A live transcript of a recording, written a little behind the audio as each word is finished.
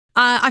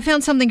I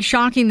found something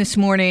shocking this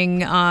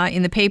morning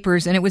in the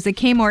papers, and it was that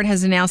Kmart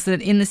has announced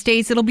that in the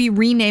States it'll be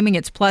renaming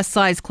its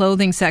plus-size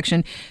clothing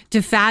section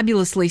to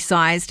fabulously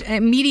sized.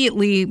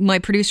 Immediately, my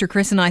producer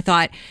Chris and I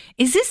thought,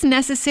 is this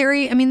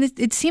necessary? I mean,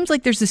 it seems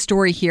like there's a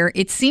story here.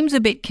 It seems a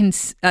bit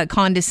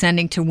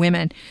condescending to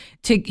women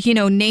to,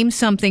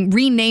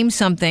 rename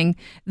something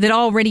that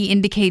already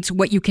indicates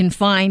what you can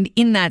find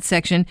in that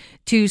section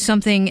to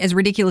something as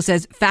ridiculous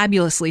as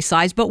fabulously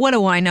sized. But what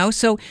do I know?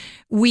 So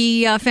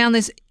we found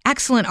this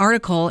excellent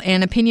article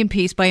and opinion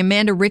piece by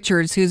Amanda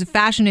Richards, who's a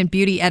fashion and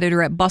beauty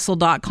editor at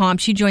Bustle.com.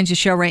 She joins the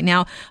show right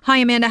now. Hi,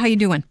 Amanda. How you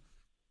doing?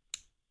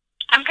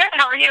 I'm good.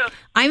 How are you?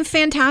 I'm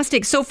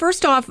fantastic. So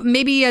first off,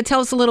 maybe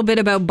tell us a little bit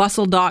about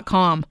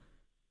Bustle.com.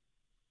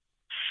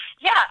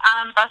 Yeah,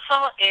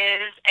 Bustle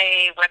is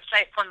a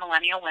website for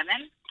millennial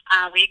women.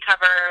 We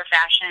cover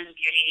fashion,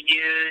 beauty,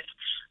 news,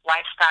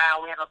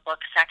 lifestyle. We have a book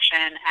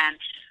section, and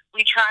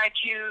we try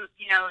to,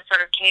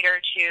 sort of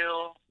cater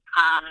to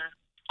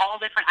all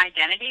different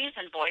identities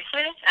and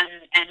voices,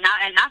 and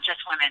not just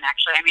women.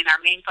 Actually, I mean, our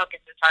main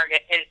focus is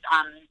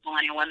on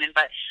millennial women,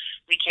 but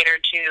we cater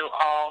to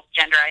all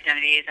gender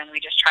identities, and we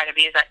just try to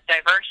be as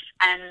diverse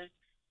and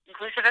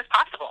inclusive as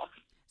possible.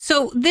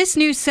 So this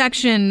new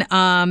section,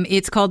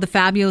 it's called the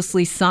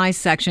Fabulously Sized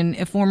section,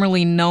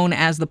 formerly known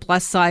as the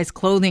plus size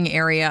clothing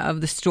area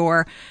of the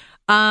store.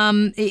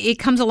 It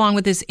comes along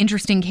with this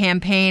interesting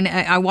campaign.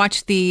 I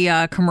watched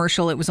the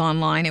commercial. It was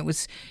online. It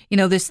was,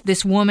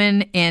 this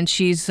woman, and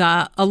she's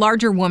a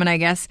larger woman, I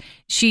guess.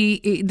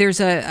 There's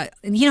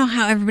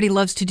how everybody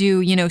loves to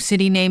do,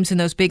 city names in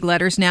those big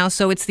letters now.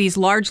 So it's these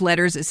large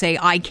letters that say,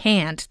 I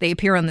can't. They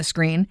appear on the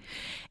screen.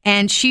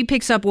 And she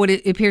picks up what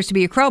it appears to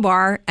be a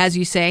crowbar, as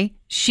you say.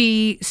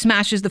 She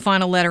smashes the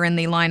final letter in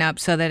the lineup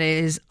so that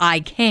it is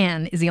I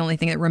can is the only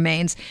thing that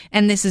remains.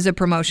 And this is a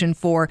promotion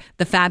for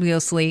the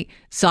fabulously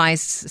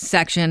sized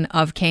section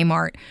of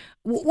Kmart.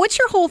 What's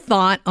your whole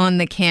thought on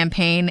the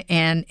campaign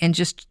and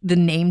just the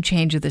name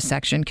change of the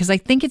section? Because I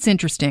think it's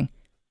interesting.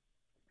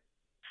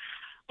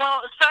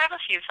 Well, so I have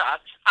a few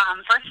thoughts.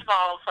 First of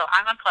all, so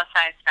I'm a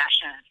plus-size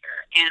fashion editor,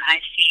 and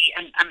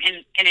I'm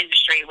in an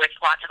industry with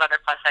lots of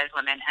other plus-size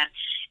women, and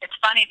it's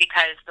funny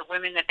because the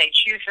women that they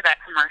choose for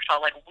that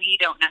commercial, like, we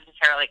don't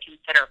necessarily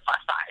consider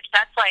plus-size.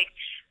 That's like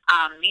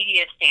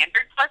media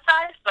standard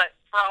plus-size, but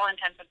for all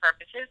intents and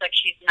purposes, like,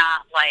 she's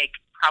not, like,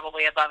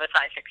 probably above a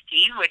size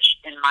 16,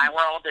 which in my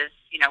world is,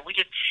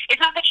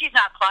 it's not that she's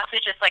not plus,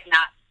 it's just, like,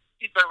 not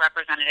super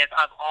representative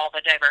of all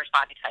the diverse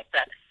body types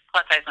that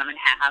plus-size women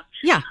have.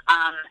 Yeah.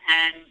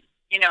 And,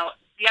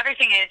 the other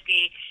thing is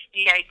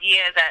the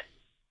idea that,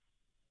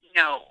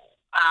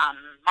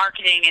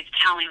 marketing is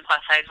telling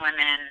plus-size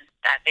women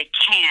that they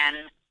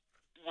can,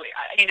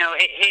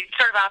 it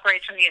sort of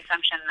operates from the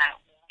assumption that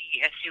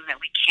we assume that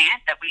we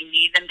can't, that we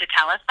need them to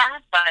tell us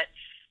that, but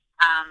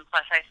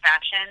plus-size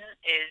fashion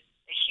is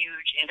a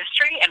huge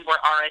industry, and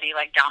we're already,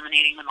 like,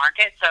 dominating the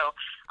market. So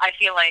I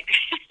feel like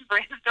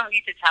brands don't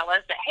need to tell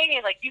us that,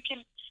 hey, like, you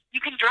can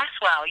dress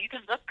well, you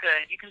can look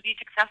good, you can be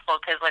successful,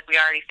 because, like, we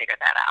already figured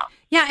that out.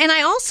 Yeah, and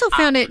I also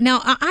found it, now,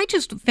 I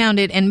just found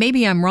it, and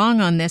maybe I'm wrong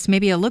on this,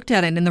 maybe I looked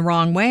at it in the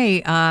wrong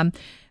way,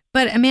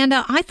 but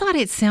Amanda, I thought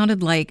it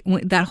sounded like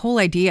that whole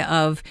idea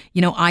of,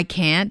 I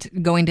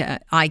can't, going to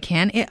I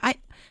can, I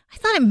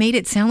thought it made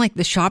it sound like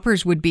the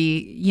shoppers would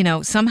be,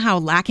 somehow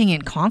lacking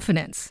in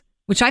confidence,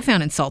 which I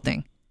found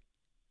insulting.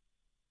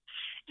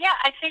 Yeah,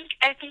 I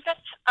think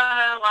that's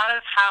a lot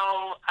of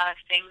how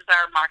things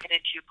are marketed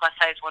to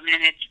plus-size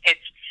women.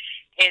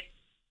 It's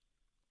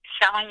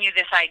selling you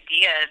this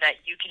idea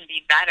that you can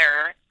be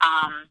better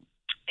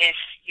if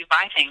you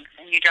buy things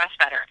and you dress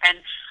better. And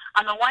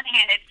on the one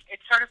hand,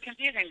 it's sort of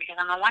confusing, because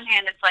on the one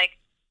hand, it's like,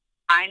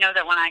 I know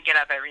that when I get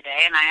up every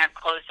day and I have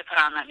clothes to put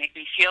on that make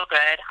me feel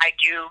good, I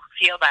do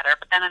feel better.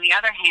 But then on the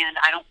other hand,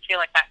 I don't feel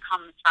like that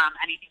comes from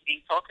anything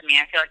being sold to me.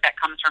 I feel like that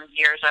comes from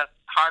years of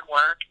hard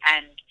work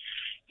and,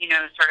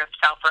 sort of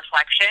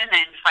self-reflection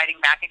and fighting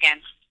back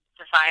against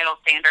societal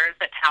standards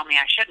that tell me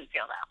I shouldn't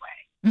feel that way.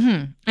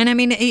 Mm-hmm. And I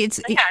mean, it's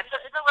a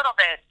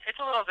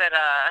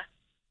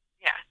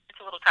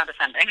little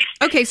condescending.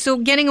 Okay, so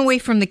getting away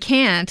from the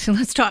can't,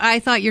 let's talk. I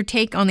thought your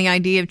take on the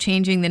idea of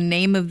changing the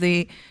name of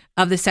the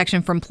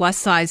section from plus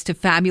size to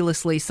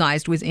fabulously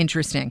sized was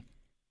interesting.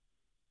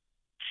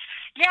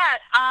 Yeah,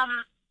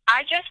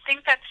 I just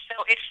think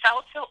it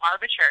felt so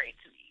arbitrary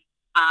to me.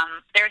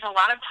 There's a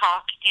lot of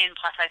talk in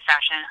plus size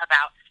fashion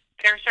about,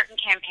 there are certain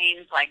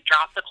campaigns like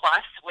Drop the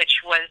Plus, which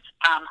was,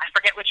 I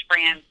forget which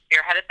brand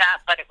spearheaded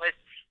that, but it was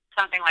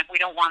something like, we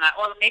don't want to,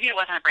 or maybe it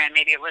wasn't a brand,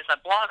 maybe it was a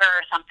blogger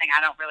or something,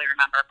 I don't really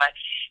remember, but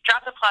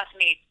Drop the Plus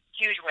made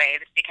huge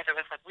waves because it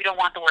was like, we don't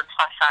want the word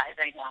plus size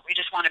anymore, we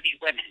just want to be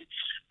women.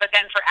 But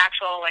then for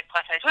actual, like,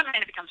 plus size women,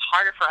 it becomes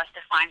harder for us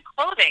to find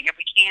clothing if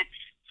we can't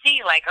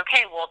see, like,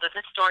 okay, well, does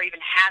this store even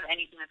have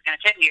anything that's going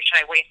to fit me, or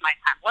should I waste my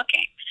time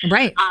looking?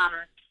 Right.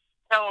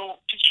 So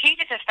to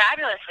change it to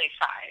fabulously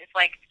sized,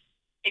 like,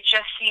 it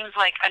just seems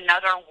like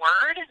another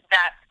word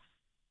that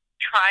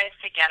tries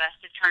to get us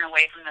to turn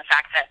away from the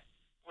fact that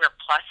we're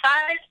plus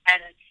size, and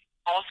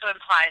also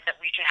implies that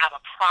we should have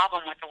a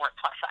problem with the word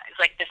plus size.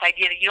 Like this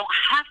idea that you don't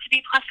have to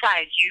be plus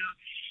size.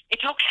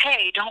 It's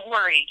okay. Don't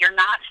worry. You're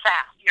not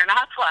fat. You're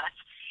not plus.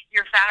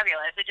 You're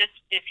fabulous.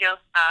 It feels,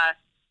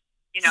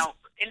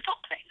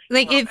 insulting.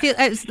 Like it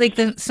feels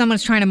like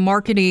someone's trying to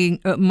market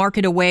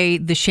away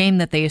the shame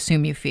that they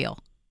assume you feel.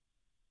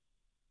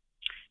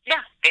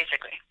 Yeah,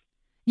 basically.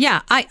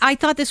 Yeah, I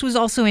thought this was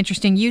also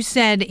interesting. You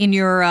said in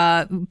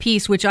your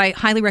piece, which I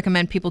highly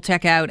recommend people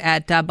check out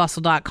at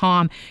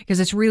bustle.com because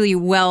it's really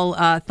well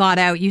thought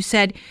out. You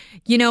said,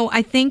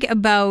 I think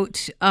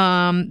about,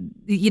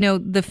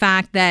 the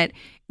fact that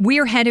we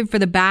are headed for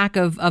the back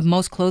of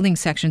most clothing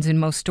sections in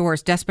most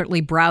stores, desperately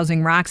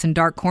browsing racks and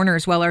dark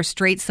corners while our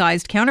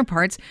straight-sized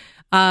counterparts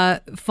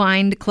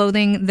find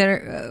clothing that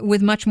are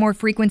with much more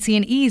frequency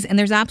and ease. And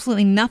there's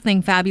absolutely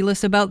nothing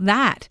fabulous about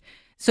that.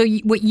 So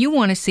what you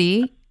want to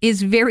see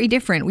is very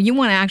different. You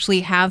want to actually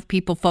have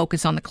people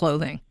focus on the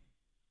clothing.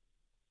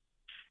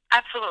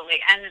 Absolutely.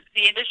 And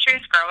the industry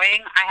is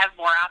growing. I have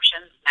more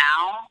options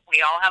now.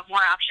 We all have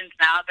more options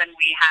now than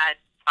we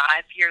had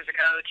 5 years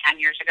ago,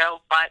 10 years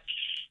ago. But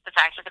the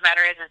fact of the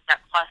matter is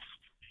that plus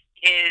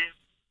is,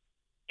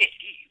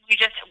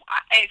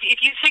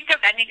 if you think of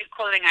any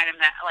clothing item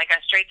that, like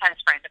a straight size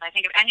friend, if I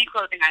think of any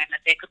clothing item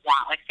that they could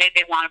want, like say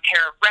they want a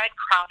pair of red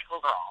cropped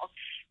overalls,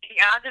 the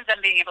odds of them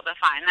being able to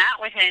find that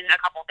within a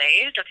couple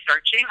days of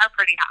searching are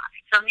pretty high.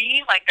 For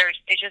me,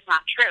 it's just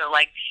not true.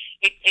 Like,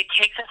 it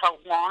takes us a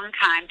long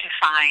time to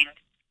find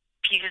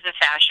pieces of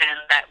fashion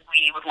that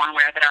we would want to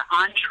wear that are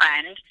on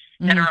trend,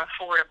 that are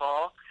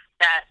affordable,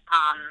 that,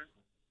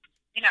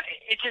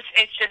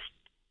 it's just,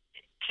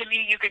 to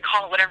me, you could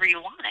call it whatever you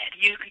wanted.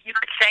 You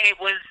could say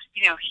it was,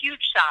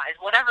 huge size,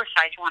 whatever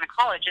size you want to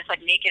call it, just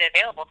like make it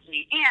available to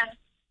me. And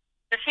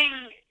the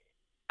thing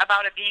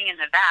about it being in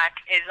the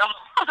back is a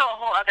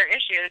whole other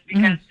issue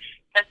because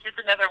that's just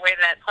another way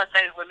that plus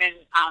size women,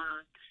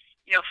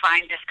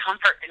 find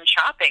discomfort in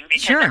shopping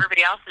because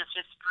everybody else is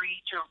just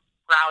free to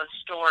browse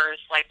stores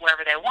like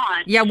wherever they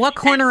want. Yeah, what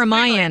corner am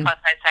I in? Plus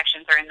size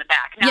sections are in the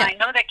back. Now I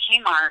know that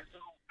Kmart, who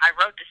I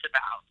wrote this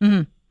about,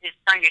 is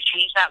trying to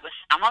change that with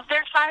some of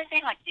their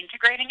sizing, like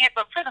integrating it,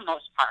 but for the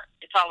most part,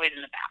 it's always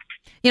in the back.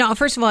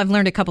 First of all, I've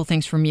learned a couple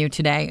things from you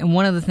today, and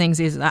one of the things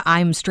is that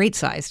I'm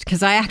straight-sized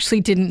because I actually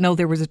didn't know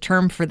there was a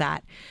term for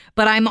that.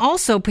 But I'm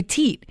also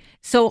petite,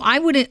 so I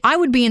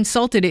would be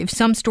insulted if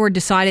some store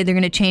decided they're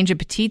going to change a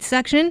petite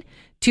section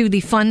to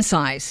the fun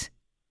size.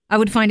 I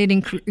would find it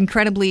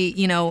incredibly,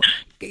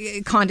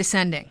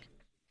 condescending.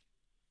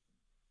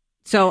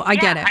 So I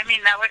get it. I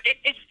mean,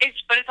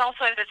 but it's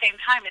also at the same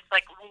time, it's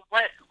like,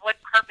 what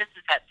purpose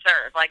does that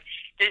serve? Like,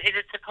 is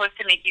it supposed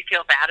to make you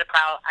feel bad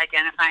about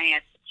identifying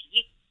as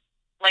petite?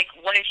 Like,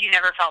 what if you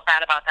never felt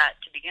bad about that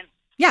to begin with?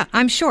 Yeah,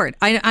 I'm short.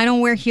 I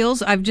don't wear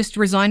heels. I've just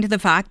resigned to the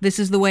fact this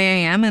is the way I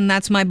am, and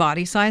that's my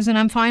body size, and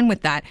I'm fine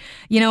with that.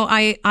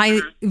 I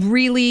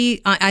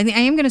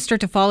am going to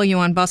start to follow you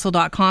on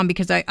bustle.com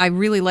because I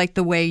really like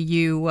the way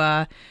you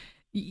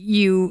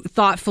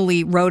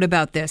thoughtfully wrote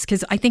about this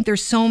because I think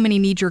there's so many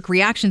knee-jerk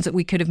reactions that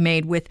we could have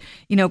made with,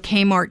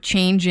 Kmart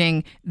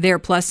changing their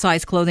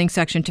plus-size clothing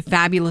section to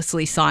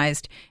fabulously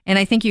sized. And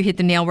I think you hit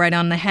the nail right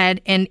on the head.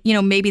 And,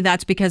 maybe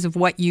that's because of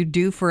what you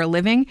do for a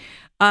living.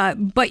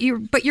 But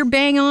you're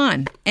bang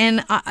on.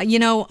 And,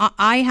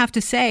 I have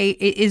to say,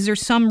 is there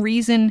some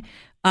reason...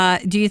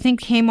 do you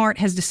think Kmart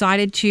has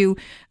decided to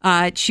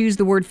choose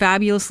the word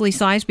fabulously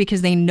sized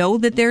because they know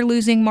that they're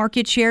losing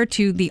market share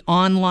to the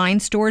online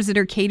stores that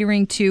are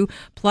catering to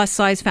plus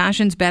size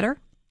fashions better?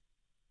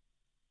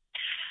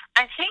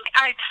 I think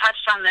I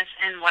touched on this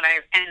in what I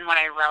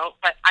wrote,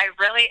 but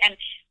and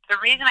the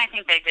reason I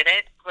think they did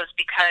it was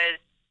because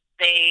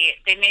they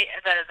made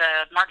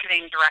the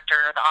marketing director,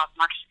 or the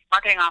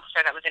marketing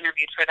officer that was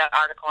interviewed for that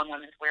article in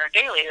Women's Wear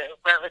Daily,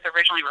 where it was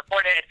originally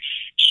reported,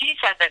 she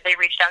said that they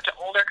reached out to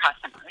older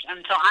customers.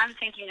 And so I'm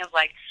thinking of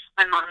like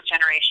my mom's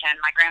generation,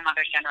 my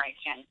grandmother's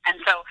generation. And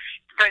so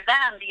for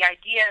them, the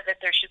idea that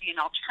there should be an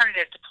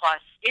alternative to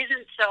plus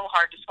isn't so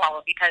hard to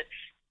swallow because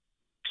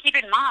keep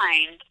in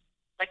mind,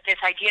 like this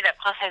idea that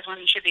plus size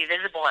women should be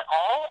visible at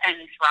all and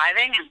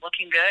thriving and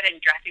looking good and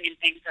dressing in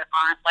things that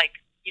aren't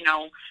like,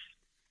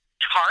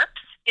 tarps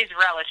is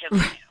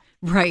relatively new.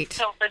 Right.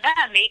 So for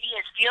them, maybe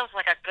it feels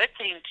like a good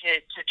thing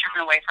to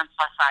turn away from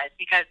plus size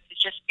because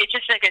it's just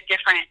like a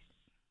different,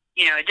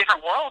 a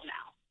different world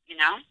now,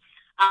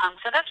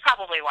 So that's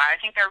probably why. I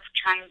think they're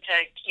trying to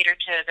cater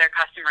to their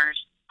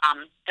customers'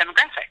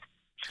 demographic.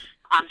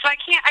 So I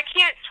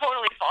can't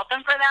totally fault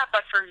them for that,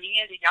 but for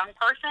me as a young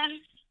person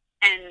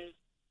and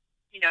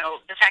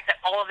the fact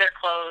that all of their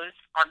clothes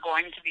are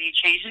going to be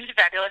changed into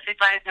fabulously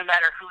sized no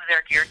matter who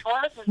they're geared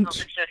towards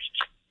is just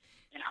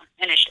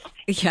an issue.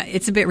 Yeah,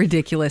 it's a bit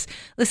ridiculous.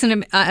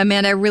 Listen,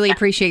 Amanda, I really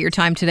appreciate your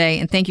time today,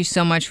 and thank you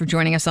so much for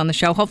joining us on the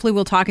show. Hopefully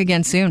we'll talk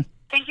again soon.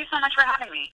 Thank you so much for having me.